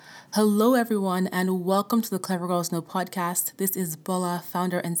Hello, everyone, and welcome to the Clever Girls Know podcast. This is Bola,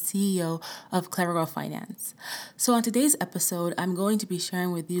 founder and CEO of Clever Girl Finance. So, on today's episode, I'm going to be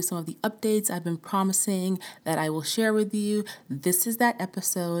sharing with you some of the updates I've been promising that I will share with you. This is that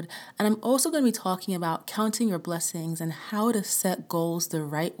episode, and I'm also going to be talking about counting your blessings and how to set goals the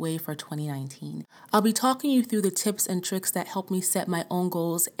right way for 2019. I'll be talking you through the tips and tricks that help me set my own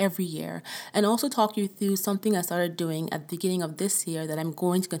goals every year, and also talk you through something I started doing at the beginning of this year that I'm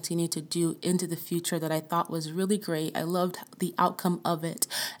going to continue to do into the future that I thought was really great. I loved the outcome of it.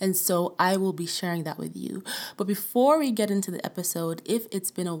 And so I will be sharing that with you. But before we get into the episode, if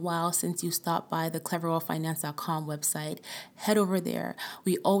it's been a while since you stopped by the clevergirlfinance.com website, head over there.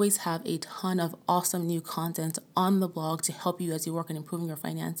 We always have a ton of awesome new content on the blog to help you as you work on improving your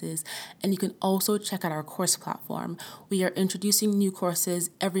finances. And you can also check out our course platform. We are introducing new courses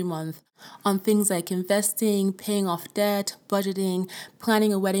every month on things like investing, paying off debt, budgeting,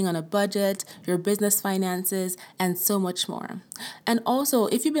 planning a wedding on a budget, your business finances, and so much more. And also,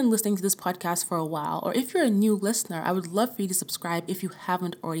 if you've been listening to this podcast for a while, or if you're a new listener, I would love for you to subscribe if you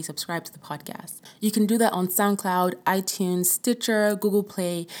haven't already subscribed to the podcast. You can do that on SoundCloud, iTunes, Stitcher, Google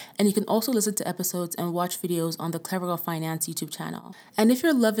Play, and you can also listen to episodes and watch videos on the Clever Girl Finance YouTube channel. And if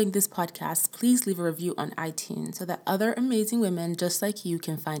you're loving this podcast, please leave a review on iTunes so that other amazing women just like you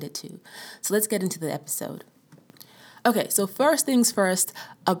can find it too. So let's get into the episode. Okay, so first things first,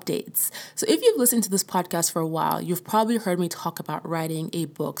 updates. So if you've listened to this podcast for a while, you've probably heard me talk about writing a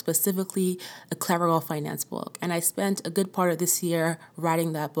book, specifically a Clever Girl Finance book. And I spent a good part of this year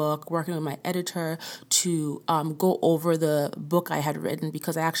writing that book, working with my editor to go over the book I had written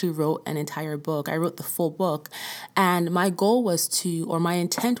because I actually wrote an entire book. I wrote the full book. And my goal was my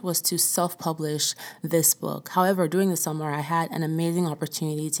intent was to self-publish this book. However, during the summer, I had an amazing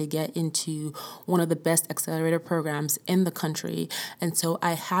opportunity to get into one of the best accelerator programs in the country. And so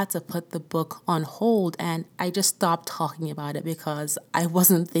I had to put the book on hold and I just stopped talking about it because I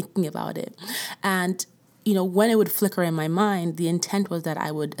wasn't thinking about it. And when it would flicker in my mind, the intent was that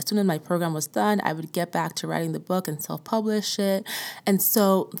I would, as soon as my program was done, I would get back to writing the book and self-publish it. And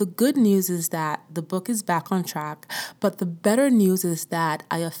so the good news is that the book is back on track. But the better news is that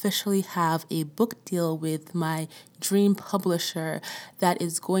I officially have a book deal with my dream publisher that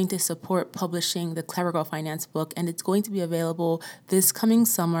is going to support publishing the Clever Girl Finance book. And it's going to be available this coming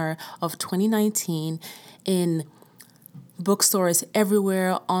summer of 2019 in bookstores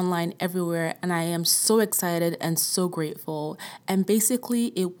everywhere, online everywhere, and I am so excited and so grateful. And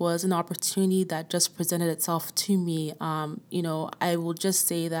basically, it was an opportunity that just presented itself to me. I will just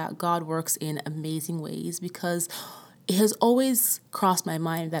say that God works in amazing ways because it has always crossed my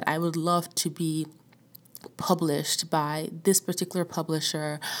mind that I would love to be published by this particular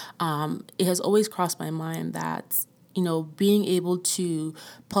publisher. It has always crossed my mind that being able to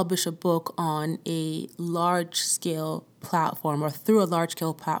publish a book on a large scale platform or through a large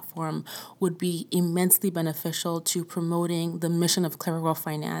scale platform would be immensely beneficial to promoting the mission of Clever Girl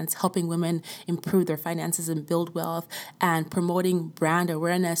Finance, helping women improve their finances and build wealth, and promoting brand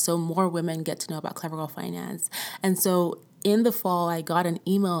awareness so more women get to know about Clever Girl Finance. And so in the fall, I got an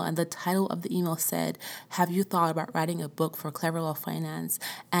email and the title of the email said, "Have you thought about writing a book for Clever Girl Finance?"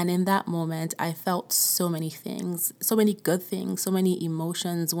 And in that moment, I felt so many things, so many good things, so many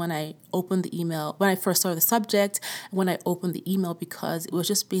emotions when I opened the email, when I first saw the subject, when I opened the email, because it was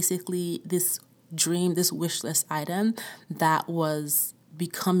just basically this dream, this wish list item that was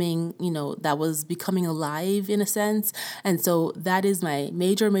becoming alive in a sense. And so that is my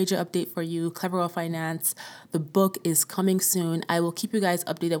major update for you. Clever Girl Finance, the book is coming soon. I will keep you guys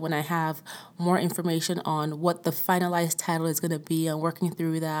updated when I have more information on what the finalized title is going to be. I'm working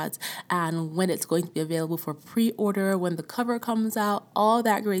through that and when it's going to be available for pre-order, when the cover comes out, all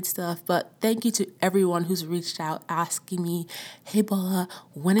that great stuff. But thank you to everyone who's reached out asking me, "Hey Bola,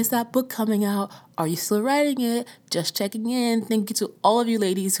 when is that book coming out? Are you still writing it? Just checking in." Thank you to all of you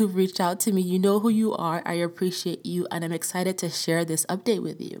ladies who've reached out to me. You know who you are. I appreciate you, and I'm excited to share this update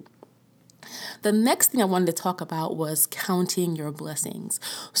with you. The next thing I wanted to talk about was counting your blessings.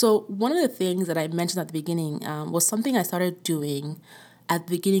 So one of the things that I mentioned at the beginning was something I started doing at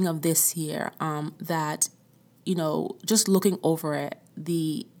the beginning of this year that, just looking over it,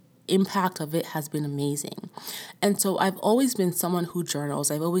 the impact of it has been amazing. And so I've always been someone who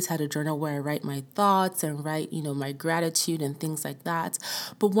journals. I've always had a journal where I write my thoughts and write, my gratitude and things like that.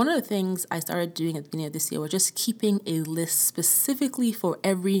 But one of the things I started doing at the beginning of this year was just keeping a list specifically for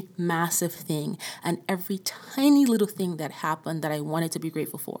every massive thing and every tiny little thing that happened that I wanted to be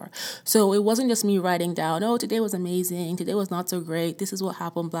grateful for. So it wasn't just me writing down, "Oh, today was amazing. Today was not so great. This is what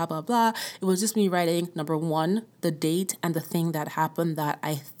happened, blah, blah, blah." It was just me writing, number one, the date and the thing that happened that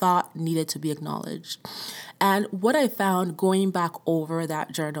I thought thought needed to be acknowledged. And what I found going back over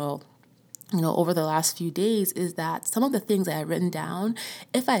that journal, over the last few days, is that some of the things I had written down,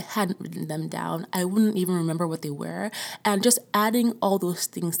 if I hadn't written them down, I wouldn't even remember what they were. And just adding all those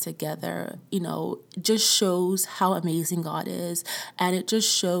things together, just shows how amazing God is. And it just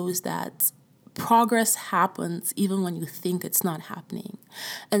shows that progress happens even when you think it's not happening.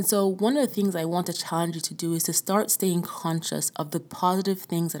 And so one of the things I want to challenge you to do is to start staying conscious of the positive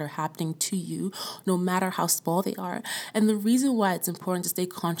things that are happening to you, no matter how small they are. And the reason why it's important to stay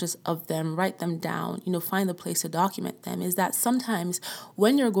conscious of them, write them down, find a place to document them, is that sometimes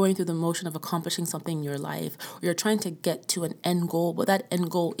when you're going through the motion of accomplishing something in your life, or you're trying to get to an end goal, but that end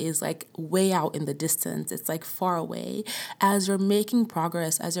goal is like way out in the distance, it's like far away. As you're making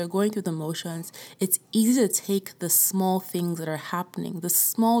progress, as you're going through the motions, it's easy to take the small things that are happening, the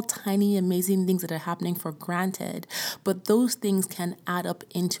small, tiny, amazing things that are happening for granted, but those things can add up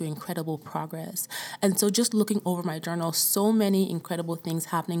into incredible progress. And so just looking over my journal, so many incredible things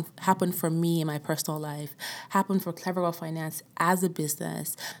happened for me in my personal life, happened for Clever Girl Finance as a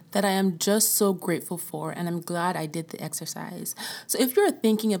business, that I am just so grateful for, and I'm glad I did the exercise. So if you're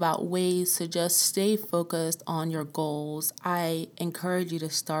thinking about ways to just stay focused on your goals, I encourage you to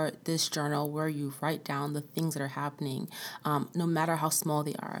start this journal where you write down the things that are happening, no matter how small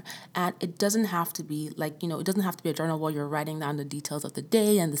they are. And it doesn't have to be it doesn't have to be a journal where you're writing down the details of the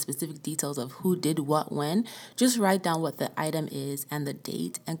day and the specific details of who did what when. Just write down what the item is and the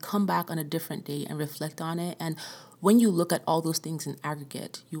date, and come back on a different day and reflect on it. And when you look at all those things in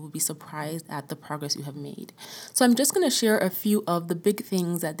aggregate, you will be surprised at the progress you have made. So I'm just going to share a few of the big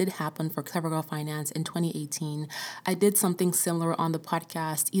things that did happen for Clever Girl Finance in 2018. I did something similar on the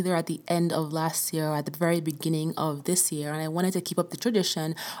podcast, either at the end of last year or at the very beginning of this year, and I wanted to keep up the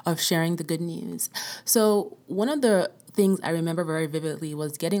tradition of sharing the good news. So one of the things I remember very vividly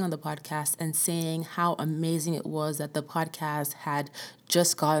was getting on the podcast and saying how amazing it was that the podcast had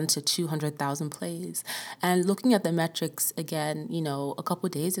just gotten to 200,000 plays. And looking at the metrics again, a couple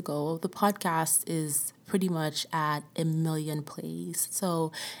of days ago, the podcast is pretty much at 1 million plays.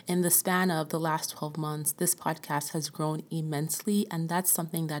 So in the span of the last 12 months, this podcast has grown immensely. And that's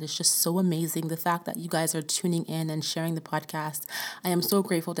something that is just so amazing. The fact that you guys are tuning in and sharing the podcast. I am so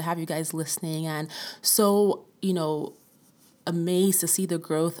grateful to have you guys listening, and so, amazed to see the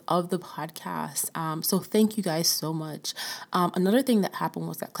growth of the podcast. So thank you guys so much. Another thing that happened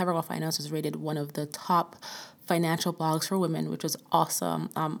was that Clever Girl Finance was rated one of the top financial blogs for women, which was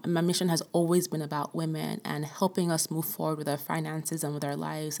awesome. My mission has always been about women and helping us move forward with our finances and with our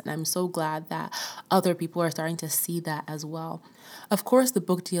lives. And I'm so glad that other people are starting to see that as well. Of course, the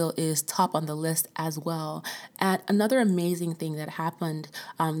book deal is top on the list as well. And another amazing thing that happened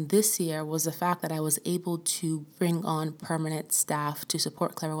this year was the fact that I was able to bring on permanent staff to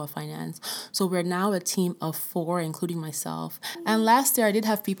support Clever Girl Finance. So we're now a team of 4, including myself. And last year, I did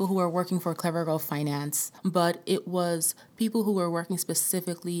have people who were working for Clever Girl Finance, but it was people who were working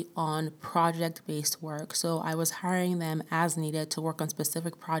specifically on project-based work. So I was hiring them as needed to work on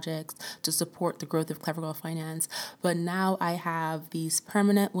specific projects to support the growth of Clever Girl Finance. But now I have these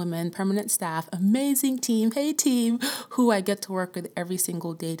permanent women, permanent staff, amazing team, hey team, who I get to work with every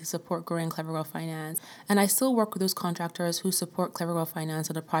single day to support growing Clever Girl Finance. And I still work with those contractors who support Clever Girl Finance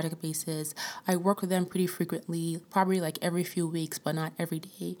on a project basis. I work with them pretty frequently, probably like every few weeks, but not every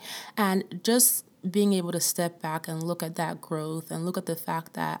day. And just being able to step back and look at that growth and look at the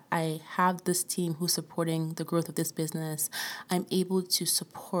fact that I have this team who's supporting the growth of this business. I'm able to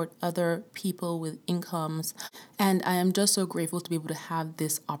support other people with incomes, and I am just so grateful to be able to have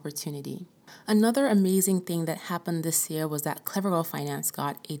this opportunity. Another amazing thing that happened this year was that Clever Girl Finance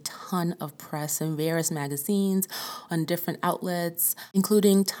got a ton of press in various magazines, on different outlets,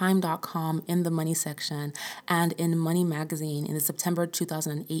 including Time.com in the Money section and in Money Magazine in the September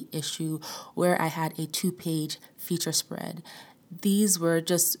 2008 issue, where I had a 2-page feature spread. These were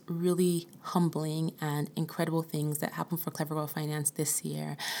just really humbling and incredible things that happened for Clever Girl Finance this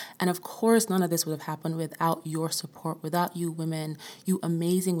year. And of course, none of this would have happened without your support, without you women, you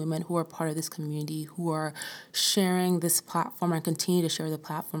amazing women who are part of this community, who are sharing this platform and continue to share the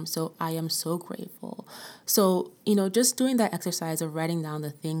platform. So I am so grateful. So, just doing that exercise of writing down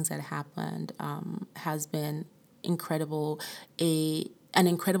the things that happened has been incredible. An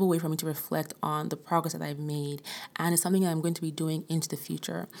incredible way for me to reflect on the progress that I've made, and it's something that I'm going to be doing into the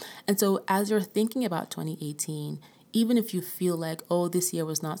future. And so as you're thinking about 2018, even if you feel like, oh, this year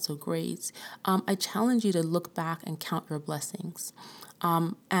was not so great, I challenge you to look back and count your blessings.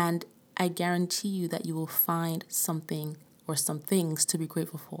 And I guarantee you that you will find something or some things to be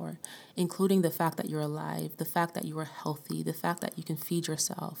grateful for including the fact that you're alive, the fact that you are healthy, the fact that you can feed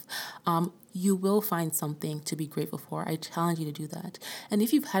yourself, you will find something to be grateful for. I challenge you to do that. And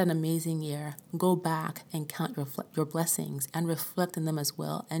if you've had an amazing year, go back and count your blessings and reflect on them as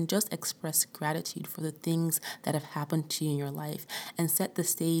well, and just express gratitude for the things that have happened to you in your life, and set the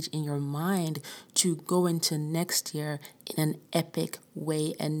stage in your mind to go into next year in an epic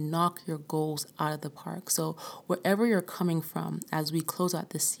way and knock your goals out of the park. So wherever you're coming from as we close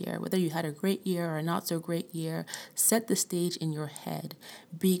out this year, whether you had a great year or a not so great year, set the stage in your head.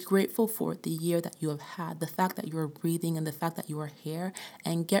 Be grateful for the year that you have had, the fact that you are breathing and the fact that you are here,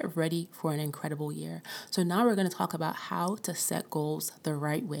 and get ready for an incredible year. So now we're going to talk about how to set goals the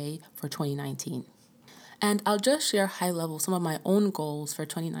right way for 2019. And I'll just share high level some of my own goals for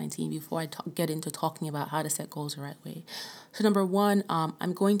 2019 before I get into talking about how to set goals the right way. So number one,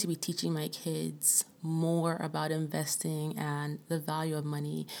 I'm going to be teaching my kids more about investing and the value of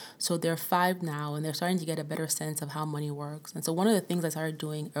money. So they're 5 now and they're starting to get a better sense of how money works. And so one of the things I started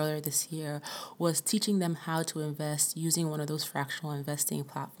doing earlier this year was teaching them how to invest using one of those fractional investing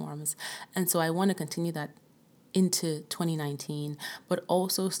platforms. And so I want to continue that into 2019, but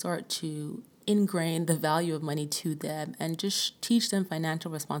also start to ingrain the value of money to them and just teach them financial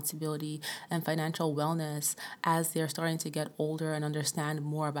responsibility and financial wellness as they're starting to get older and understand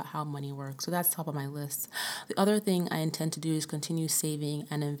more about how money works. So that's top of my list. The other thing I intend to do is continue saving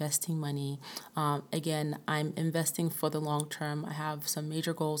and investing money. Again, I'm investing for the long term. I have some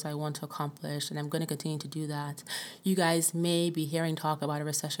major goals I want to accomplish, and I'm going to continue to do that. You guys may be hearing talk about a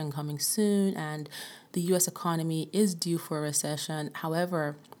recession coming soon, and the U.S. economy is due for a recession.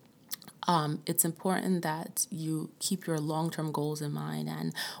 However, it's important that you keep your long-term goals in mind.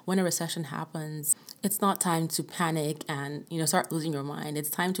 And when a recession happens, it's not time to panic and, start losing your mind.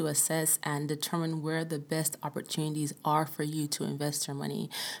 It's time to assess and determine where the best opportunities are for you to invest your money.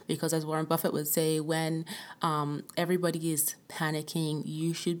 Because as Warren Buffett would say, when everybody is panicking,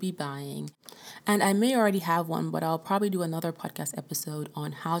 you should be buying. And I may already have one, but I'll probably do another podcast episode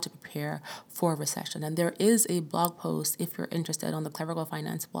on how to prepare for a recession. And there is a blog post, if you're interested, on the Clever Girl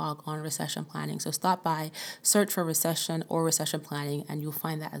Finance blog on recession planning. So stop by, search for recession or recession planning, and you'll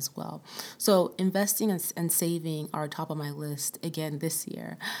find that as well. So investing and saving are top of my list again this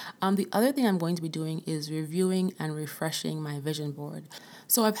year. The other thing I'm going to be doing is reviewing and refreshing my vision board.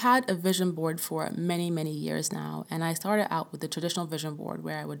 So I've had a vision board for many, many years now, and I started out with the traditional vision board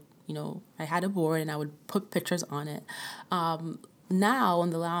where I would I had a board and I would put pictures on it. Now,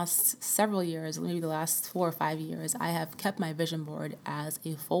 in the last several years, maybe the last 4 or 5 years, I have kept my vision board as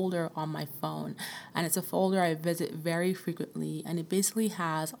a folder on my phone. And it's a folder I visit very frequently. And it basically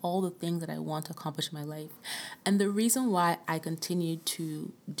has all the things that I want to accomplish in my life. And the reason why I continue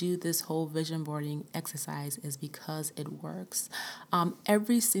to do this whole vision boarding exercise is because it works.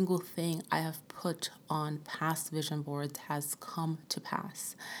 Every single thing I have put on past vision boards has come to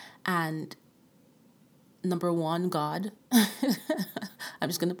pass. And number one, God. I'm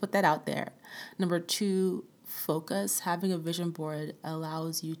just going to put that out there. Number two, focus. Having a vision board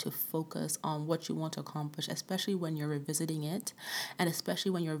allows you to focus on what you want to accomplish, especially when you're revisiting it, and especially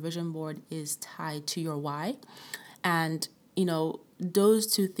when your vision board is tied to your why. And, those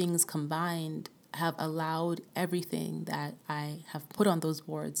two things combined have allowed everything that I have put on those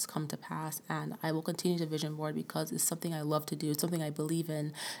boards come to pass. And I will continue to vision board because it's something I love to do. It's something I believe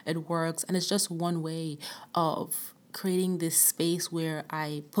in. It works. And it's just one way of creating this space where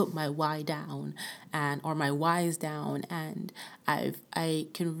I put my why down or my whys down, and I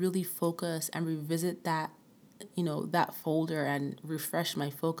can really focus and revisit that, that folder and refresh my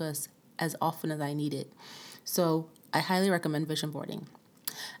focus as often as I need it. So I highly recommend vision boarding.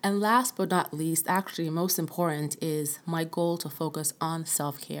 And last but not least, actually most important, is my goal to focus on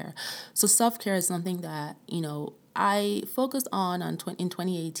self-care. So self-care is something that, I focused on in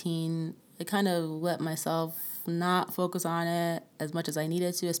 2018. I kind of let myself not focus on it as much as I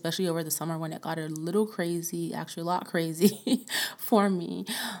needed to, especially over the summer when it got a little crazy, actually a lot crazy for me.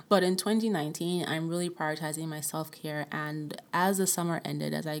 But in 2019, I'm really prioritizing my self-care. And as the summer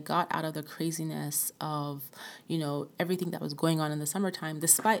ended, as I got out of the craziness of, everything that was going on in the summertime,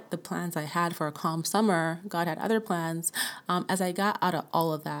 despite the plans I had for a calm summer, God had other plans. As I got out of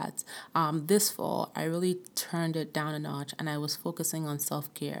all of that, this fall, I really turned it down a notch, and I was focusing on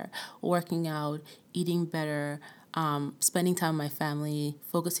self-care, working out, eating better, spending time with my family,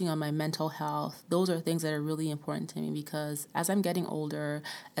 focusing on my mental health. Those are things that are really important to me because as I'm getting older,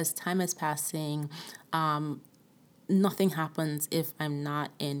 as time is passing, nothing happens if I'm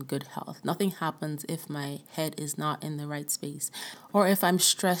not in good health. Nothing happens if my head is not in the right space or if I'm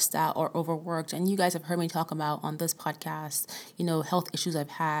stressed out or overworked. And you guys have heard me talk about on this podcast, health issues I've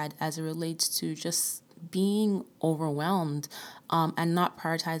had as it relates to just being overwhelmed and not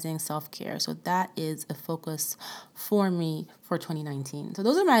prioritizing self-care. So that is a focus for me for 2019. So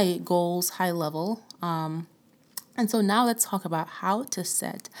those are my goals, high level. And so now let's talk about how to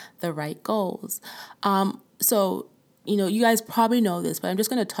set the right goals. You guys probably know this, but I'm just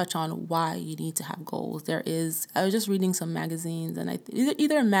going to touch on why you need to have goals. I was just reading some magazines, and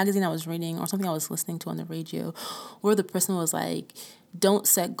either a magazine I was reading or something I was listening to on the radio, where the person was like, don't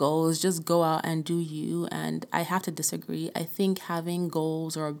set goals, just go out and do you. And I have to disagree. I think having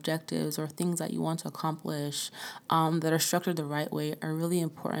goals or objectives or things that you want to accomplish that are structured the right way are really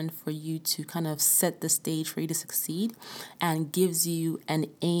important for you to kind of set the stage for you to succeed, and gives you an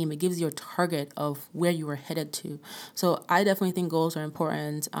aim. It gives you a target of where you are headed to. So I definitely think goals are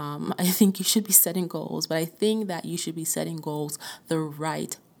important. I think you should be setting goals, but I think that you should be setting goals the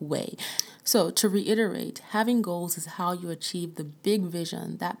right way. So to reiterate, having goals is how you achieve the big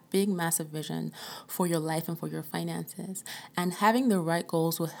vision, that big massive vision for your life and for your finances. And having the right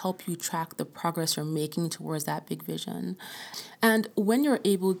goals will help you track the progress you're making towards that big vision. And when you're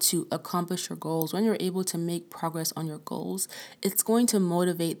able to accomplish your goals, when you're able to make progress on your goals, it's going to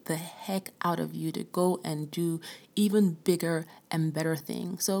motivate the heck out of you to go and do even bigger and better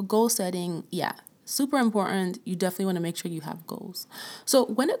things. So goal setting, super important. You definitely want to make sure you have goals. So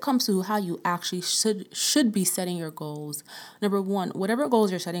when it comes to how you actually should be setting your goals, number one, whatever goals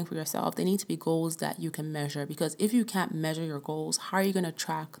you're setting for yourself, they need to be goals that you can measure, because if you can't measure your goals, how are you going to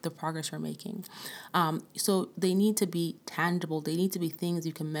track the progress you're making? So they need to be tangible. They need to be things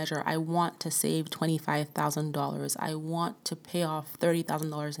you can measure. I want to save $25,000. I want to pay off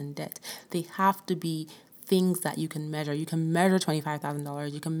 $30,000 in debt. They have to be things that you can measure. You can measure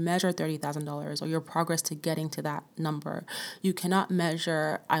 $25,000. You can measure $30,000 or your progress to getting to that number. You cannot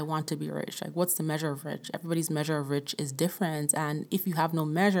measure, I want to be rich. Like, what's the measure of rich? Everybody's measure of rich is different. And if you have no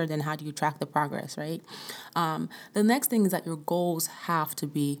measure, then how do you track the progress, right? The next thing is that your goals have to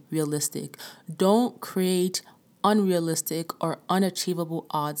be realistic. Don't create unrealistic or unachievable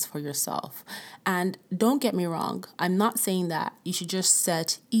odds for yourself. And don't get me wrong, I'm not saying that you should just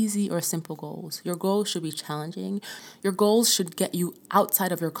set easy or simple goals. Your goals should be challenging. Your goals should get you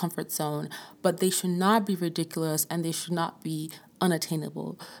outside of your comfort zone, but they should not be ridiculous and they should not be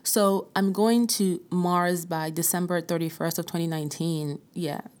unattainable. So I'm going to Mars by December 31st of 2019.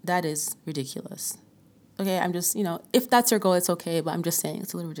 Yeah, that is ridiculous. Okay, I'm just, if that's your goal, it's okay, but I'm just saying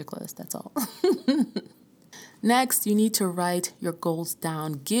it's a little ridiculous, that's all. Next, you need to write your goals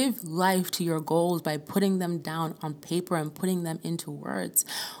down. Give life to your goals by putting them down on paper and putting them into words.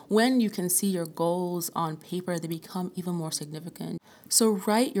 When you can see your goals on paper, they become even more significant. So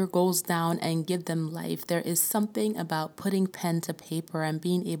write your goals down and give them life. There is something about putting pen to paper and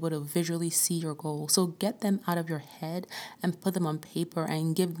being able to visually see your goals. So get them out of your head and put them on paper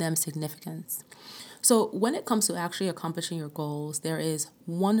and give them significance. So when it comes to actually accomplishing your goals, there is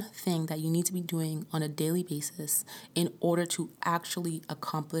one thing that you need to be doing on a daily basis in order to actually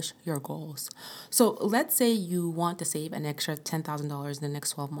accomplish your goals. So let's say you want to save an extra $10,000 in the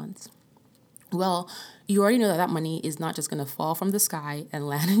next 12 months. Well, you already know that money is not just going to fall from the sky and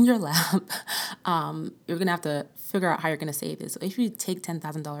land in your lap. You're going to have to figure out how you're going to save it. So if you take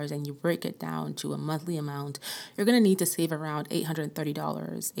 $10,000 and you break it down to a monthly amount, you're going to need to save around $830,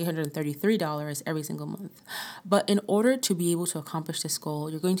 $833 every single month. But in order to be able to accomplish this goal,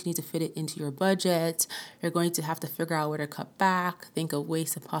 you're going to need to fit it into your budget. You're going to have to figure out where to cut back, think of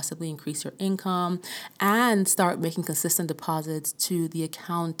ways to possibly increase your income, and start making consistent deposits to the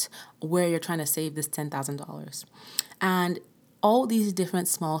account where you're trying to save this $10,000. And all these different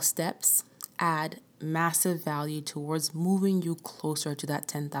small steps add massive value towards moving you closer to that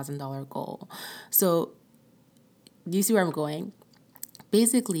 $10,000 goal. So do you see where I'm going?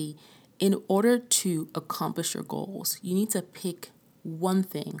 Basically, in order to accomplish your goals, you need to pick one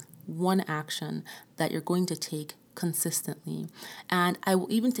thing, one action that you're going to take consistently. And I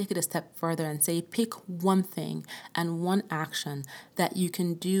will even take it a step further and say pick one thing and one action that you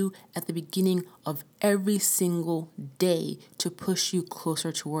can do at the beginning of every single day to push you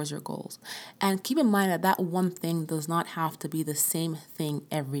closer towards your goals. And keep in mind that that one thing does not have to be the same thing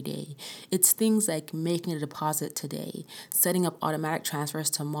every day. It's things like making a deposit today, setting up automatic transfers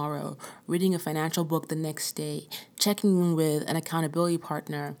tomorrow, reading a financial book the next day, checking in with an accountability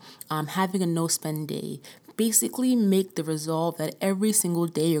partner, having a no-spend day. Basically make the resolve that every single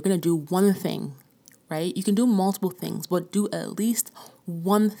day you're going to do one thing, right? You can do multiple things, but do at least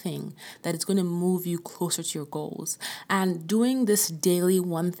one thing that is going to move you closer to your goals. And doing this daily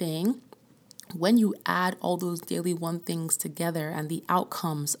one thing, when you add all those daily one things together and the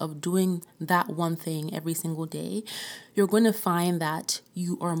outcomes of doing that one thing every single day, you're going to find that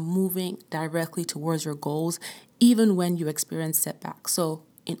you are moving directly towards your goals, even when you experience setbacks. So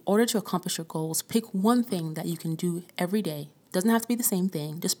in order to accomplish your goals, pick one thing that you can do every day. Doesn't have to be the same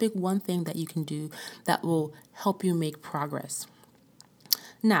thing. Just pick one thing that you can do that will help you make progress.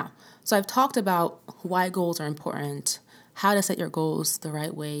 Now, so I've talked about why goals are important, how to set your goals the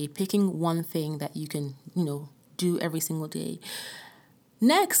right way, picking one thing that you can, do every single day.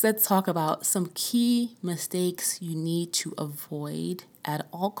 Next, let's talk about some key mistakes you need to avoid at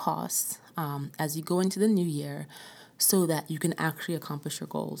all costs as you go into the new year so that you can actually accomplish your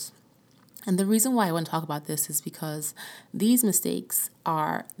goals. And the reason why I want to talk about this is because these mistakes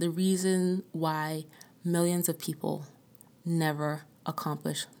are the reason why millions of people never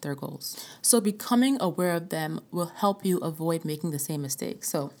accomplish their goals. So becoming aware of them will help you avoid making the same mistakes.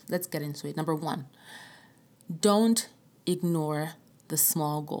 So let's get into it. Number 1, don't ignore the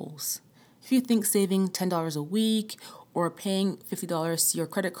small goals. If you think saving $10 a week or paying $50 to your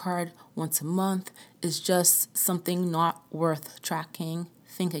credit card once a month is just something not worth tracking,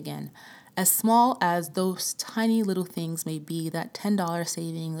 think again. As small as those tiny little things may be, that $10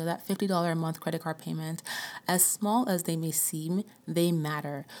 savings or that $50 a month credit card payment, as small as they may seem, they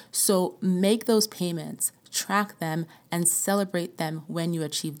matter. So make those payments, track them, and celebrate them when you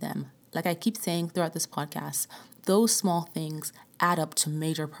achieve them. Like I keep saying throughout this podcast, those small things add up to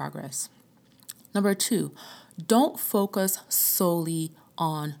major progress. Number 2, don't focus solely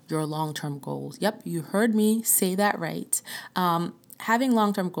on your long-term goals. Yep, you heard me say that right. Having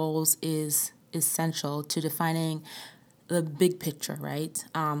long-term goals is essential to defining the big picture, right?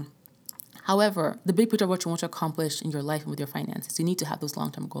 However, the big picture of what you want to accomplish in your life and with your finances, you need to have those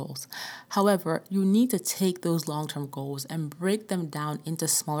long-term goals. However, you need to take those long-term goals and break them down into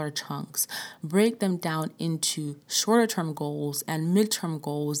smaller chunks, break them down into shorter-term goals and mid-term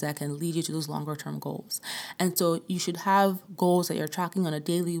goals that can lead you to those longer-term goals. And so you should have goals that you're tracking on a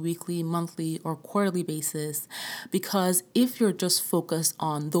daily, weekly, monthly, or quarterly basis, because if you're just focused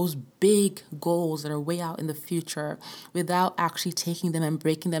on those big goals that are way out in the future without actually taking them and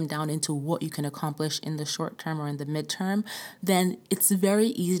breaking them down into what you can accomplish in the short term or in the midterm, then it's very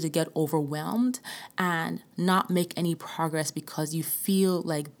easy to get overwhelmed and not make any progress because you feel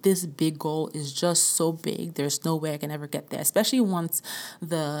like this big goal is just so big, there's no way I can ever get there, especially once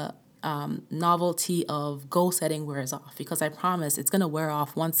the novelty of goal setting wears off, because I promise it's going to wear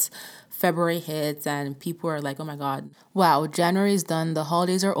off once February hits and people are like, oh my God, wow, January's done, the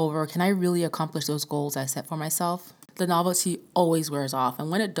holidays are over. Can I really accomplish those goals I set for myself? The novelty always wears off. And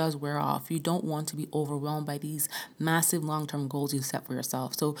when it does wear off, you don't want to be overwhelmed by these massive long-term goals you set for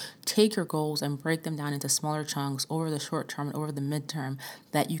yourself. So take your goals and break them down into smaller chunks over the short term and over the midterm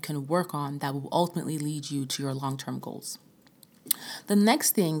that you can work on that will ultimately lead you to your long-term goals. The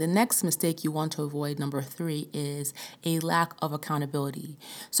next mistake you want to avoid, number 3, is a lack of accountability.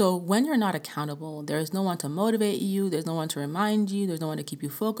 So when you're not accountable, there's no one to motivate you, there's no one to remind you, there's no one to keep you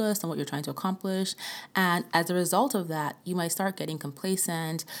focused on what you're trying to accomplish. And as a result of that, you might start getting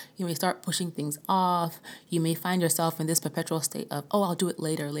complacent, you may start pushing things off, you may find yourself in this perpetual state of, oh, I'll do it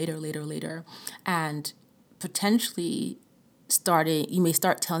later. And potentially you may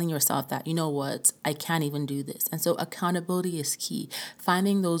start telling yourself that, you know what, I can't even do this. And so accountability is key.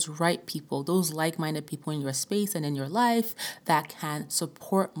 Finding those right people, those like-minded people in your space and in your life that can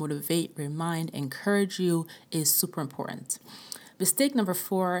support, motivate, remind, encourage you is super important. Mistake number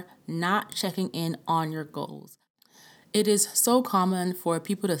 4, not checking in on your goals. It is so common for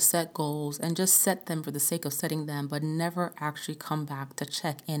people to set goals and just set them for the sake of setting them, but never actually come back to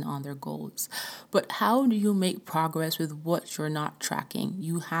check in on their goals. But how do you make progress with what you're not tracking?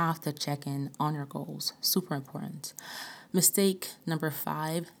 You have to check in on your goals. Super important. Mistake number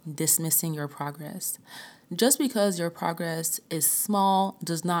 5, dismissing your progress. Just because your progress is small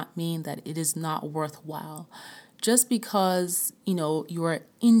does not mean that it is not worthwhile. Just because, you are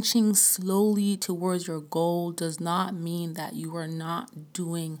inching slowly towards your goal does not mean that you are not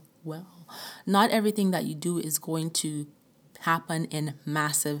doing well. Not everything that you do is going to happen in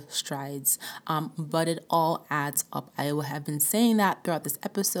massive strides, but it all adds up. I will have been saying that throughout this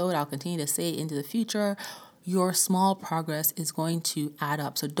episode. I'll continue to say it into the future. Your small progress is going to add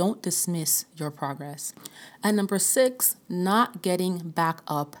up. So don't dismiss your progress. And number 6, not getting back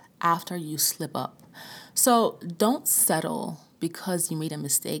up after you slip up. So don't settle because you made a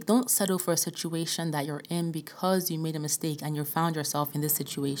mistake. Don't settle for a situation that you're in because you made a mistake and you found yourself in this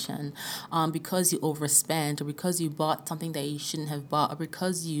situation, because you overspent, or because you bought something that you shouldn't have bought, or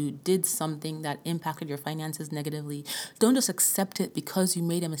because you did something that impacted your finances negatively. Don't just accept it because you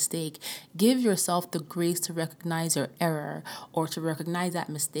made a mistake. Give yourself the grace to recognize your error or to recognize that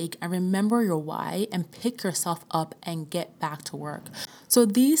mistake, and remember your why and pick yourself up and get back to work. So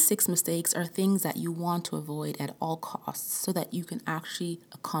these 6 mistakes are things that you want to avoid at all costs so that you can actually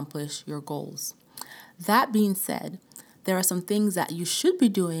accomplish your goals. That being said, there are some things that you should be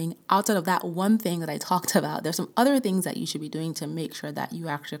doing outside of that one thing that I talked about. There's some other things that you should be doing to make sure that you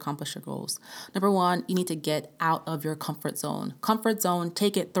actually accomplish your goals. Number 1, you need to get out of your comfort zone. Comfort zone,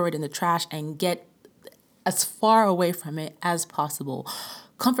 take it, throw it in the trash, and get as far away from it as possible.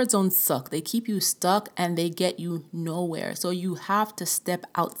 Comfort zones suck. They keep you stuck and they get you nowhere. So you have to step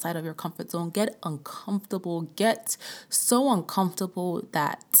outside of your comfort zone, get uncomfortable, get so uncomfortable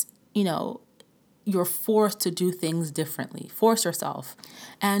that, you're forced to do things differently. Force yourself.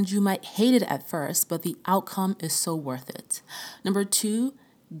 And you might hate it at first, but the outcome is so worth it. Number 2,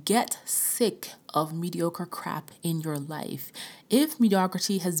 get sick of mediocre crap in your life. If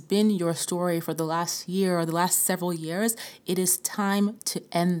mediocrity has been your story for the last year or the last several years, it is time to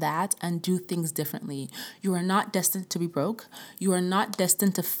end that and do things differently. You are not destined to be broke. You are not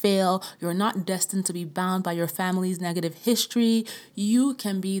destined to fail. You are not destined to be bound by your family's negative history. You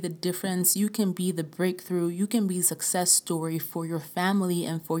can be the difference. You can be the breakthrough. You can be a success story for your family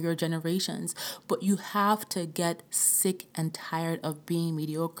and for your generations. But you have to get sick and tired of being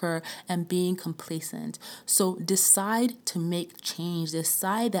mediocre and being complacent. So decide to make change.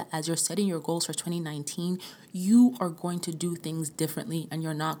 Decide that as you're setting your goals for 2019, you are going to do things differently and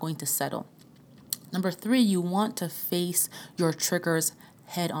you're not going to settle. Number 3, you want to face your triggers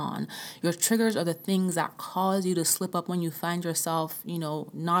head on. Your triggers are the things that cause you to slip up when you find yourself,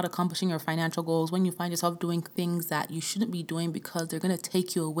 not accomplishing your financial goals, when you find yourself doing things that you shouldn't be doing because they're going to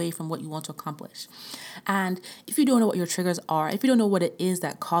take you away from what you want to accomplish. And if you don't know what your triggers are, if you don't know what it is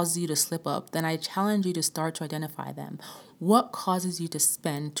that causes you to slip up, then I challenge you to start to identify them. What causes you to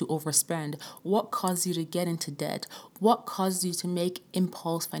overspend? What causes you to get into debt? What causes you to make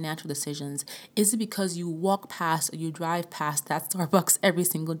impulse financial decisions? Is it because you walk past or you drive past that Starbucks every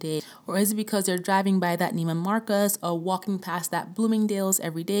single day? Or is it because you're driving by that Neiman Marcus or walking past that Bloomingdale's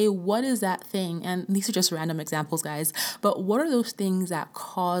every day? What is that thing? And these are just random examples, guys. But what are those things that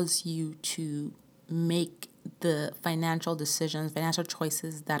cause you to make the financial decisions, financial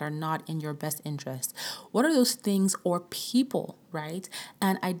choices that are not in your best interest? What are those things or people, right?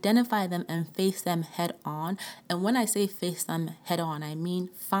 And identify them and face them head on. And when I say face them head on, I mean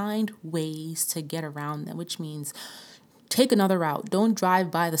find ways to get around them, which means take another route. Don't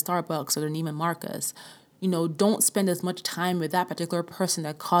drive by the Starbucks or the Neiman Marcus. Don't spend as much time with that particular person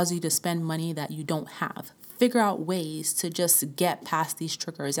that caused you to spend money that you don't have. Figure out ways to just get past these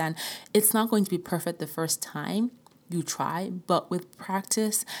triggers. And it's not going to be perfect the first time you try, but with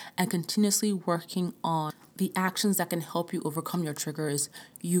practice and continuously working on the actions that can help you overcome your triggers,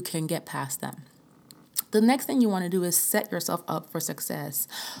 you can get past them. The next thing you want to do is set yourself up for success.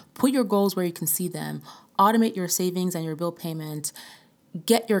 Put your goals where you can see them. Automate your savings and your bill payment.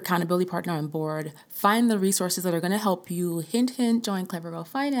 Get your accountability partner on board. Find the resources that are going to help you. Hint, hint, join Clever Girl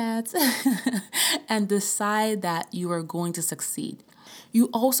Finance. And decide that you are going to succeed. You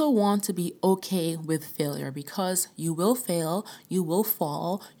also want to be okay with failure because you will fail, you will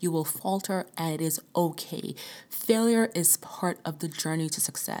fall, you will falter, and it is okay. Failure is part of the journey to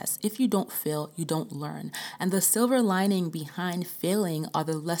success. If you don't fail, you don't learn. And the silver lining behind failing are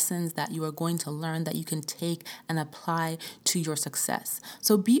the lessons that you are going to learn that you can take and apply to your success.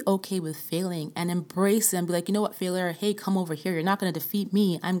 So be okay with failing and embrace and be like, you know what, failure, hey, come over here. You're not going to defeat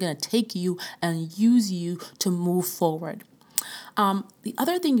me. I'm going to take you and use you to move forward. The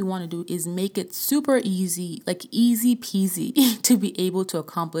other thing you want to do is make it super easy, like easy peasy to be able to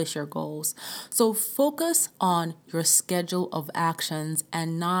accomplish your goals. So focus on your schedule of actions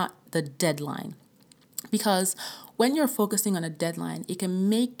and not the deadline. Because when you're focusing on a deadline, it can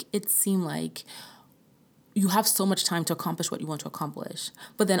make it seem like you have so much time to accomplish what you want to accomplish.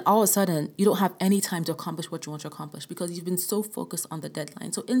 But then all of a sudden, you don't have any time to accomplish what you want to accomplish because you've been so focused on the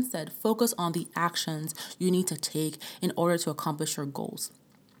deadline. So instead, focus on the actions you need to take in order to accomplish your goals.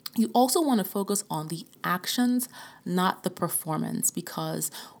 You also want to focus on the actions, not the performance, because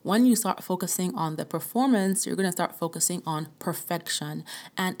when you start focusing on the performance, you're going to start focusing on perfection.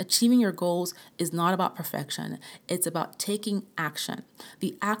 And achieving your goals is not about perfection, it's about taking action.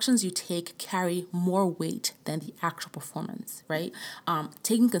 The actions you take carry more weight than the actual performance, right?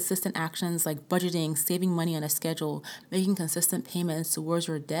 Taking consistent actions like budgeting, saving money on a schedule, making consistent payments towards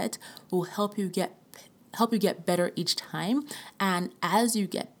your debt will help you get better each time. And as you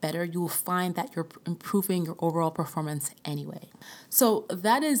get better, you will find that you're improving your overall performance anyway. So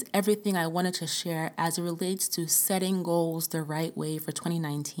that is everything I wanted to share as it relates to setting goals the right way for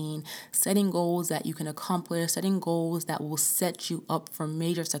 2019, setting goals that you can accomplish, setting goals that will set you up for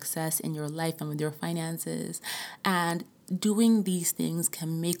major success in your life and with your finances. And doing these things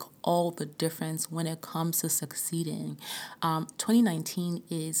can make all the difference when it comes to succeeding. 2019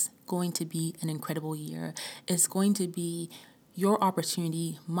 is going to be an incredible year. It's going to be your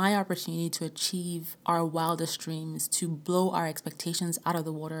opportunity, my opportunity to achieve our wildest dreams, to blow our expectations out of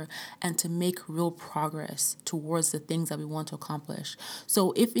the water, and to make real progress towards the things that we want to accomplish.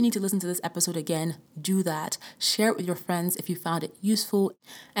 So if you need to listen to this episode again, do that. Share it with your friends if you found it useful.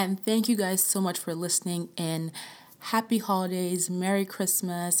 And thank you guys so much for listening in. Happy holidays, Merry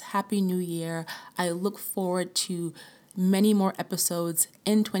Christmas, Happy New Year. I look forward to many more episodes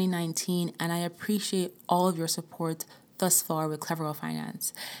in 2019, and I appreciate all of your support thus far with Clever Girl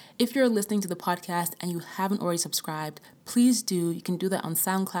Finance. If you're listening to the podcast and you haven't already subscribed, please do. You can do that on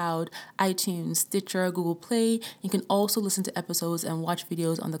SoundCloud, iTunes, Stitcher, Google Play. You can also listen to episodes and watch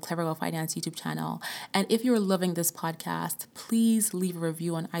videos on the Clever Girl Finance YouTube channel. And if you're loving this podcast, please leave a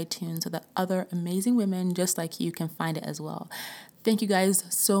review on iTunes so that other amazing women just like you can find it as well. Thank you guys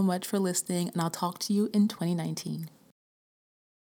so much for listening, and I'll talk to you in 2019.